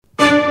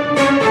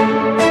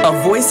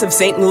Voice of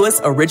St.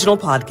 Louis original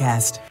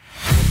podcast.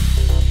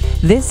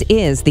 This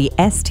is the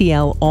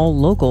STL All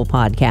Local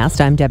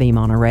podcast. I'm Debbie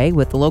Monterey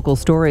with the local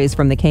stories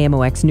from the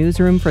KMOX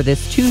newsroom for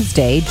this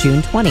Tuesday,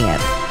 June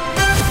 20th.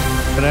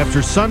 And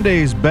after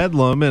Sunday's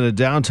bedlam in a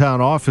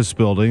downtown office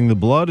building, the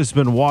blood has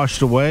been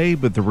washed away,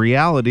 but the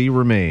reality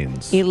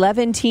remains.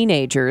 11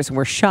 teenagers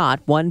were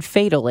shot, one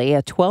fatally.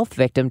 A 12th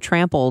victim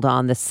trampled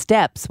on the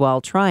steps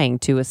while trying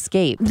to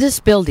escape. This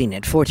building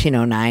at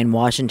 1409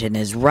 Washington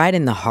is right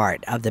in the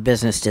heart of the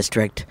business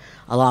district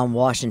along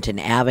Washington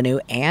Avenue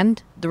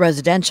and the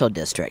residential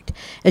district.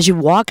 As you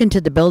walk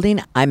into the building,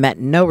 I met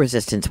no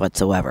resistance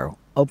whatsoever.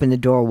 Opened the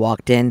door,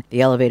 walked in,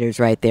 the elevator's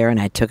right there,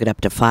 and I took it up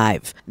to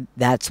 5.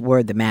 That's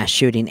where the mass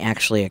shooting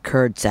actually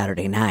occurred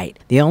Saturday night.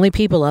 The only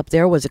people up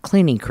there was a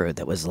cleaning crew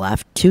that was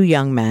left. 2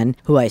 young men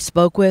who I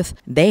spoke with.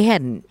 They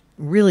hadn't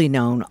really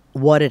known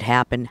what had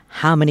happened,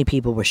 how many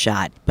people were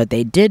shot, but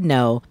they did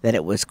know that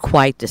it was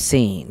quite the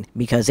scene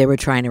because they were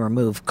trying to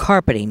remove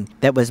carpeting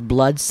that was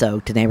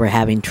blood-soaked and they were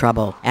having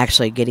trouble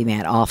actually getting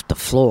that off the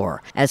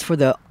floor. As for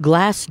the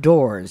glass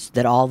doors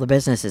that all the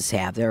businesses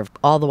have, they're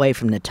all the way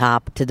from the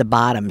top to the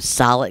bottom,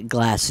 solid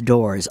glass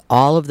doors.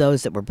 All of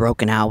those that were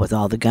broken out with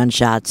all the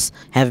gunshots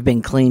have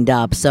been cleaned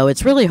up, so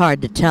it's really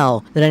hard to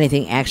tell that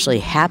anything actually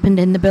happened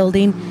in the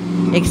building,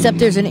 except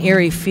there's an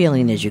eerie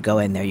feeling as you go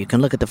in there. You can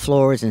look at the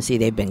floors and see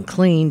they've been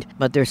cleaned,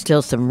 but there's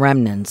still some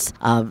remnants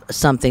of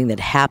something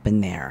that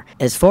happened there.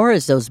 As far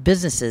as those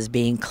businesses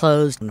being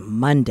closed on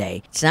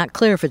Monday, it's not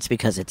clear if it's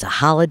because it's a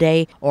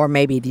holiday or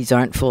maybe these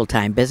aren't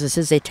full-time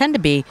businesses. They tend to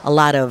be a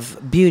lot of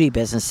beauty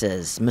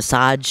businesses,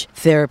 massage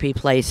therapy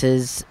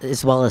places,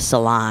 as well as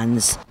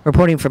salons.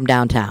 Reporting from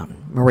downtown,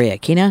 Maria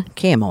Aquina,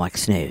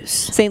 KMOX News.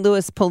 St.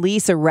 Louis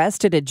police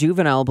arrested a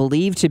juvenile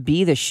believed to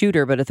be the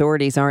shooter, but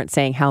authorities aren't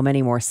saying how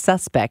many more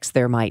suspects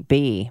there might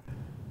be.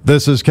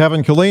 This is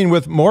Kevin Killeen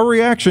with more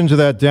reaction to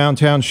that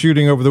downtown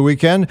shooting over the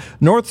weekend.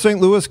 North St.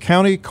 Louis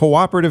County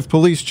Cooperative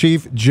Police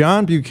Chief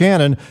John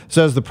Buchanan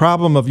says the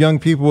problem of young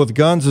people with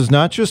guns is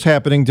not just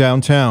happening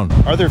downtown.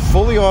 Are there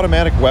fully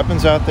automatic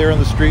weapons out there in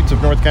the streets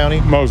of North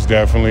County? Most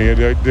definitely.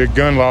 The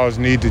gun laws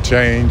need to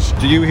change.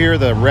 Do you hear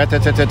the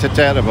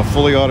rat-tat-tat-tat-tat of a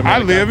fully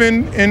automatic I live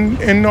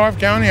in North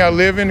County. I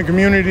live in the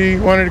community,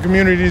 one of the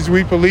communities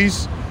we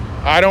police.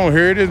 I don't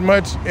hear it as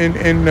much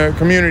in the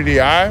community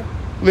I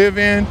live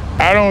in.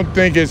 I don't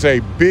think it's a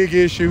big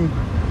issue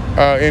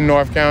in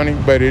North County,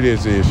 but it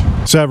is an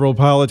issue. Several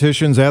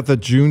politicians at the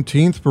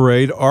Juneteenth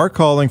parade are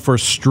calling for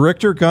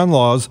stricter gun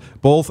laws,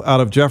 both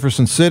out of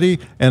Jefferson City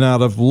and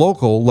out of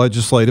local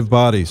legislative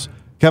bodies.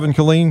 Kevin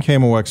Killeen,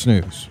 KMOX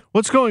News.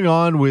 What's going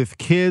on with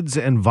kids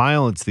and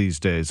violence these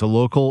days? A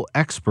local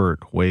expert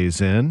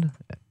weighs in.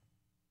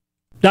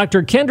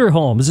 Dr. Kendra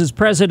Holmes is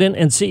president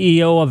and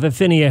CEO of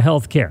Affinia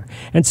Healthcare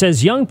and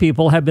says young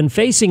people have been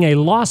facing a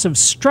loss of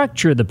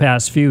structure the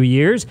past few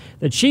years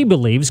that she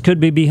believes could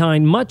be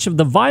behind much of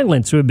the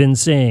violence we've been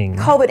seeing.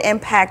 COVID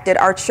impacted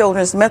our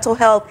children's mental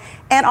health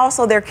and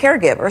also their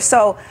caregivers.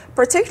 So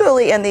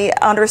particularly in the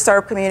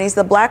underserved communities,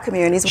 the Black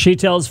communities. She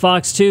tells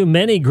Fox 2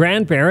 many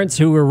grandparents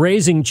who were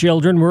raising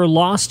children were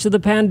lost to the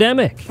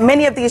pandemic.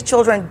 Many of these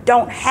children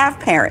don't have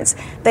parents.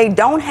 They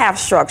don't have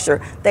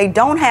structure. They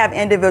don't have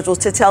individuals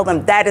to tell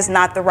them that is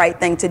not the right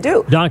thing to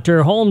do.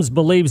 Dr. Holmes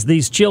believes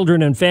these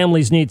children and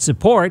families need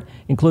support,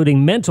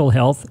 including mental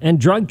health and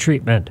drug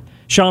treatment.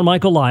 Sean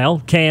Michael Lyle,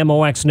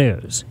 KMOX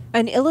News.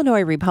 An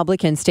Illinois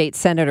Republican state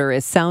senator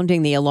is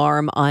sounding the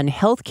alarm on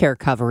health care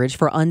coverage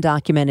for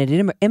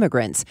undocumented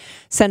immigrants.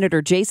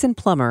 Senator Jason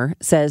Plummer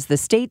says the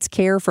state's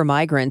care for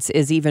migrants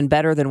is even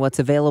better than what's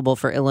available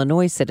for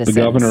Illinois citizens.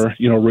 The governor,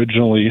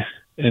 originally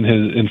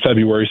in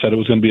February said it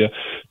was going to be a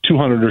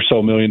 $200 or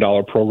so million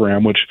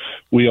program, which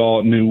we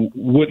all knew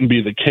wouldn't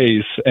be the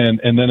case, and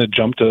then it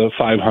jumped to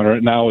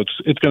 $500. Now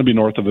it's going to be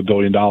north of $1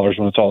 billion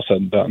when it's all said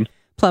and done.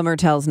 Plummer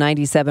tells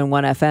 97.1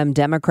 FM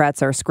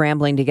Democrats are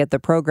scrambling to get the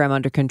program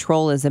under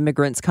control as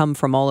immigrants come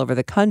from all over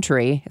the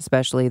country,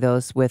 especially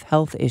those with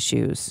health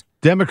issues.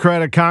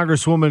 Democratic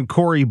Congresswoman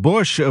Cori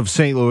Bush of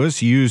St.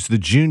 Louis used the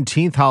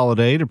Juneteenth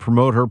holiday to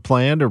promote her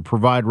plan to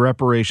provide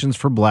reparations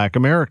for Black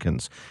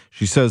Americans.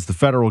 She says the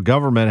federal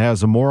government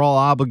has a moral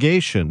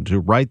obligation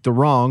to right the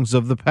wrongs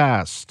of the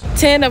past.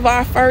 10 of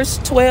our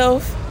first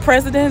 12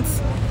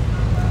 presidents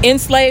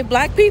enslaved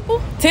Black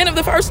people. 10 of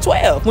the first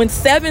 12. When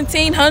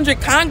 1,700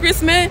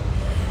 congressmen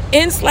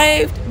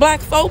enslaved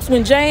Black folks,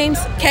 when James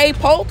K.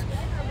 Polk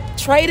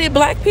traded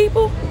Black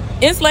people,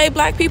 enslaved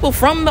Black people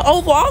from the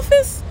Oval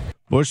Office.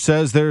 Bush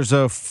says there's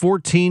a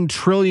 $14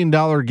 trillion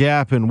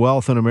gap in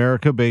wealth in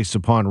America based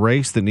upon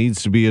race that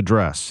needs to be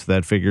addressed.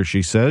 That figure,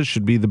 she says,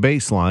 should be the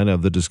baseline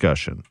of the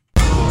discussion.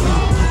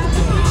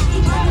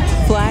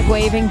 Flag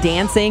waving,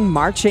 dancing,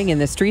 marching in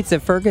the streets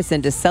of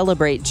Ferguson to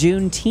celebrate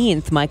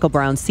Juneteenth. Michael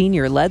Brown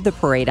Sr. led the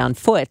parade on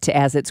foot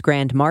as its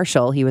grand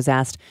marshal. He was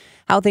asked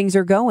how things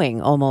are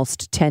going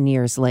almost 10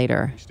 years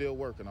later. Still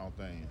working on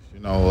things.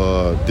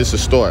 This is a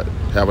start,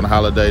 having a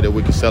holiday that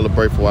we can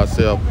celebrate for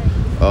ourselves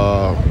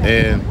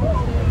and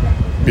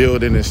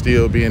building and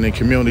still being in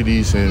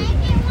communities and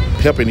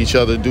helping each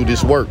other do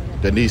this work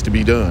that needs to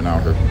be done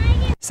out here.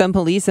 Some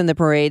police in the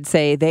parade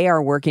say they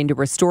are working to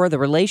restore the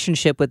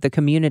relationship with the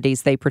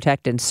communities they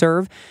protect and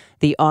serve.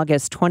 The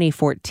August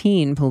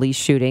 2014 police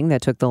shooting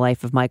that took the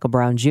life of Michael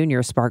Brown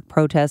Jr. sparked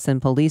protests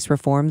and police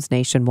reforms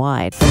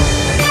nationwide.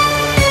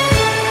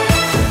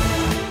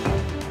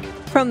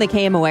 From the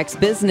KMOX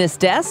business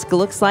desk,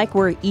 looks like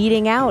we're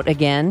eating out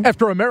again.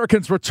 After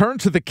Americans return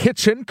to the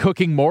kitchen,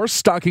 cooking more,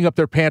 stocking up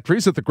their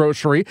pantries at the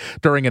grocery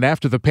during and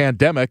after the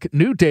pandemic,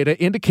 new data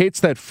indicates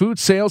that food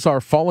sales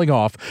are falling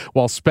off,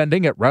 while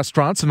spending at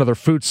restaurants and other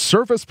food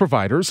service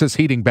providers is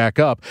heating back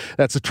up.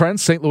 That's a trend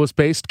St.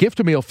 Louis-based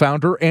Gift-A-Meal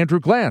founder Andrew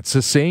Glantz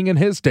is seeing in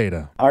his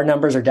data. Our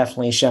numbers are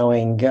definitely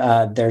showing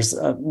there's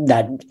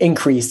that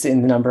increase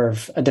in the number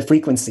of the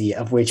frequency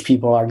of which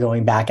people are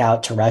going back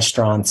out to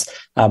restaurants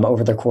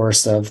over the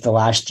course of the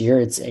last year.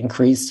 It's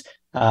increased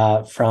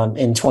from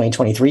in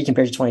 2023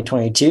 compared to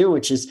 2022,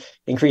 which is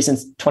increased in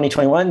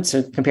 2021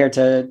 compared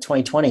to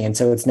 2020. And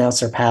so it's now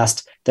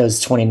surpassed those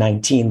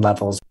 2019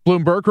 levels.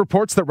 Bloomberg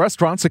reports that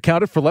restaurants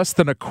accounted for less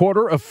than a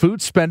quarter of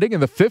food spending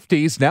in the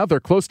 50s. Now they're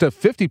close to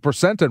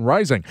 50% and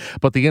rising.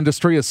 But the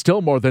industry is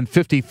still more than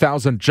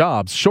 50,000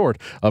 jobs short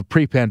of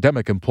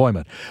pre-pandemic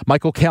employment.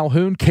 Michael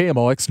Calhoun,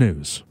 KMOX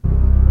News.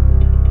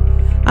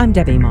 I'm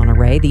Debbie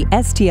Monterey. The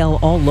STL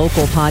All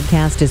Local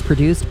podcast is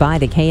produced by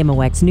the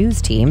KMOX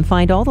News team.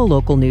 Find all the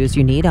local news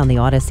you need on the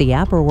Odyssey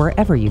app or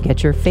wherever you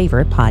get your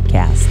favorite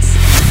podcasts.